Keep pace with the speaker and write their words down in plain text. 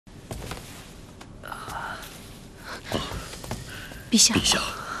陛下，陛下，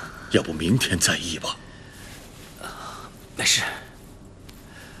要不明天再议吧。没事。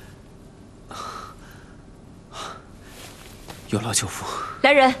有劳舅父。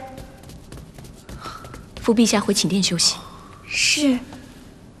来人，扶陛下回寝殿休息。是。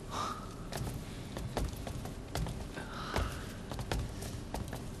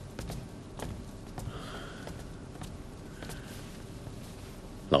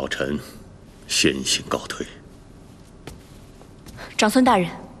老臣先行告退。长孙大人，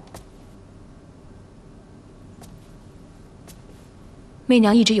媚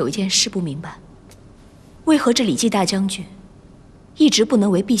娘一直有一件事不明白，为何这李继大将军一直不能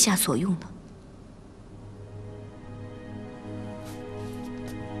为陛下所用呢？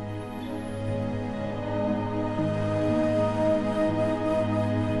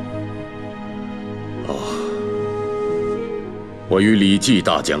我与李继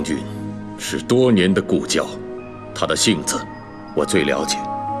大将军是多年的故交，他的性子我最了解。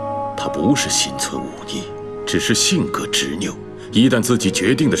他不是心存忤逆，只是性格执拗。一旦自己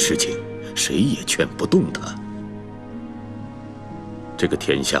决定的事情，谁也劝不动他。这个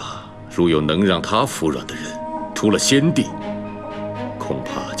天下如有能让他服软的人，除了先帝，恐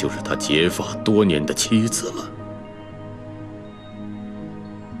怕就是他结发多年的妻子了。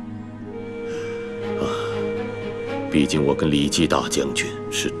毕竟我跟李继大将军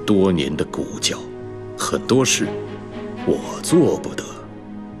是多年的故交，很多事我做不得。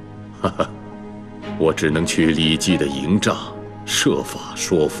哈哈，我只能去李继的营帐，设法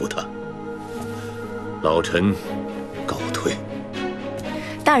说服他。老臣告退。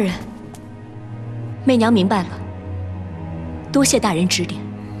大人，媚娘明白了，多谢大人指点。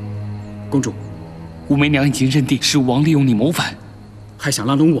公主，武媚娘已经认定是武王利用你谋反，还想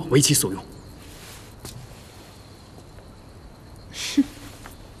拉拢我为其所用。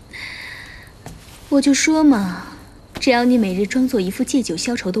我就说嘛，只要你每日装作一副借酒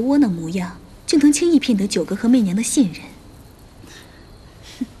消愁的窝囊模样，就能轻易骗得九哥和媚娘的信任。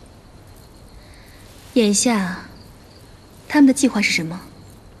眼下，他们的计划是什么？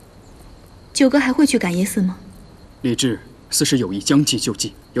九哥还会去感业寺吗？李治似是有意将计就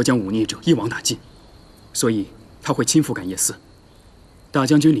计，要将忤逆者一网打尽，所以他会亲赴感业寺。大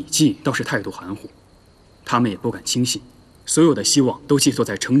将军李继倒是态度含糊，他们也不敢轻信，所有的希望都寄托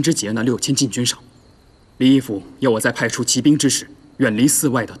在程知节那6000禁军上。李义府要我再派出骑兵之使，远离寺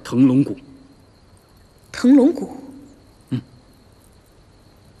外的腾龙谷。腾龙谷？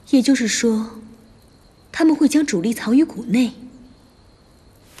也就是说，他们会将主力藏于谷内。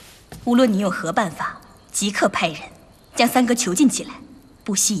无论你有何办法，即刻派人将三哥囚禁起来，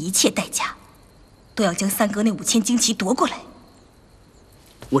不惜一切代价，都要将三哥那5000旌旗夺过来。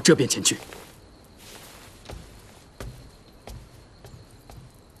我这便前去。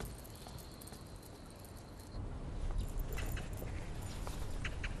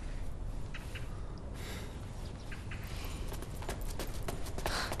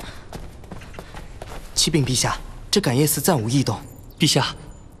启禀陛下，这感业寺暂无异动。陛下，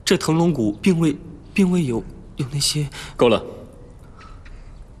这腾龙谷并未有那些……够了。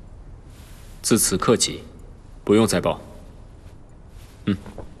自此刻起，不用再报。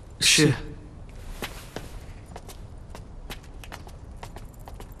是。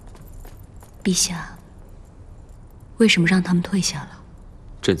陛下，为什么让他们退下了？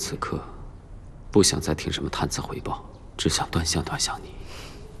朕此刻不想再听什么探子回报，只想端详你。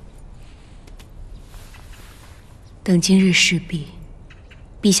等今日事毕，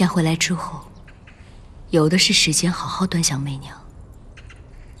陛下回来之后，有的是时间好好端详媚娘。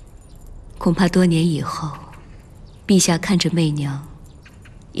恐怕多年以后，陛下看着媚娘，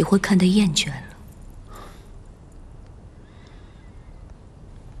也会看得厌倦了。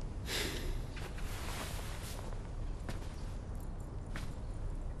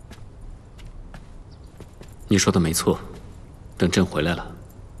你说的没错，等朕回来了，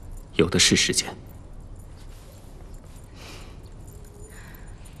有的是时间。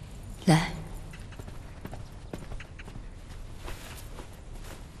来，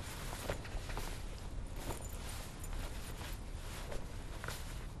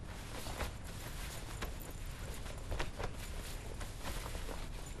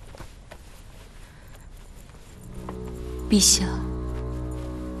陛下，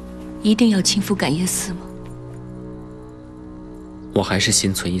一定要亲赴感业寺吗？我还是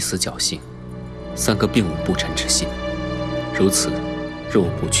心存一丝侥幸，三哥并无不臣之心。如此，若我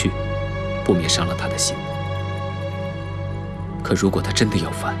不去，不免伤了他的心。可如果他真的要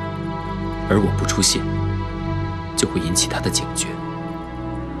反，而我不出现，就会引起他的警觉。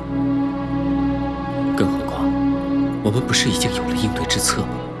更何况，我们不是已经有了应对之策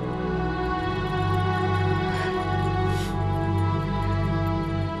吗？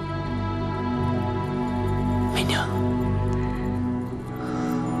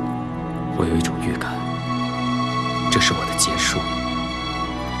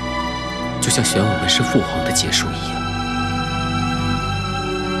就像玄武门是父皇的结束一样，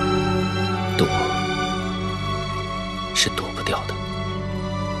躲是躲不掉的。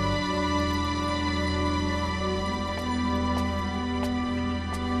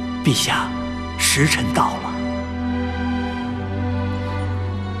陛下，时辰到了。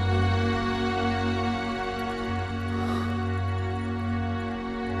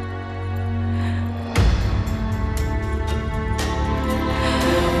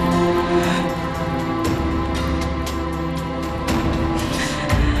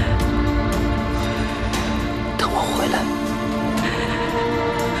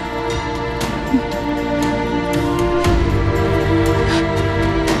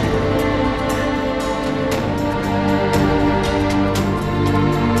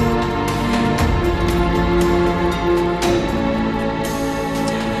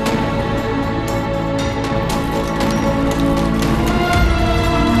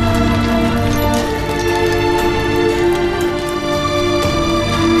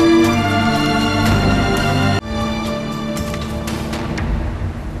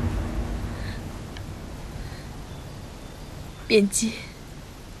边姬，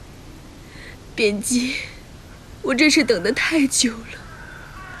边姬，我真是等得太久了。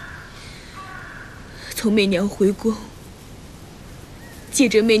从媚娘回宫，接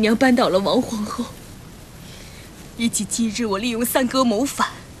着媚娘扳倒了王皇后，以及今日我利用三哥谋反，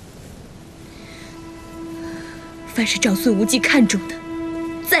凡是长孙无忌看中的、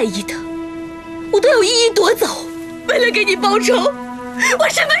在意的，我都要一一夺走。为了给你报仇，我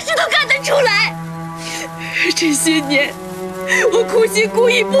什么事都干得出来。这些年，我苦心孤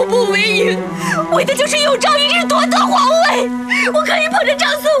诣，步步为营，为的就是有朝一日夺得皇位。我可以捧着长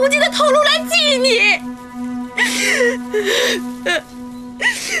孙无忌的头颅来祭你。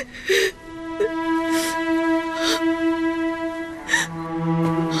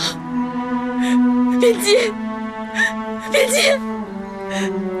边姬，边姬，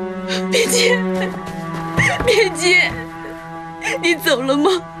边姬，边姬，你走了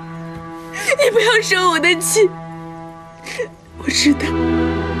吗？你不要生我的气。我知道，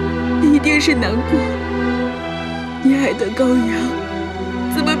你一定是难过。你爱的羔羊，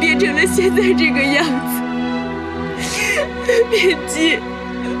怎么变成了现在这个样子？边姬，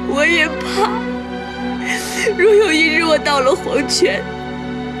我也怕。若有一日我到了黄泉，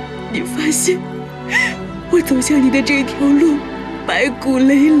你发现我走向你的这条路白骨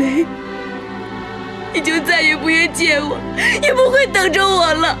累累，你就再也不愿见我，也不会等着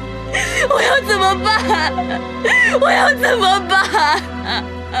我了。我要怎么办？我要怎么办？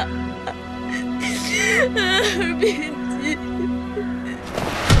边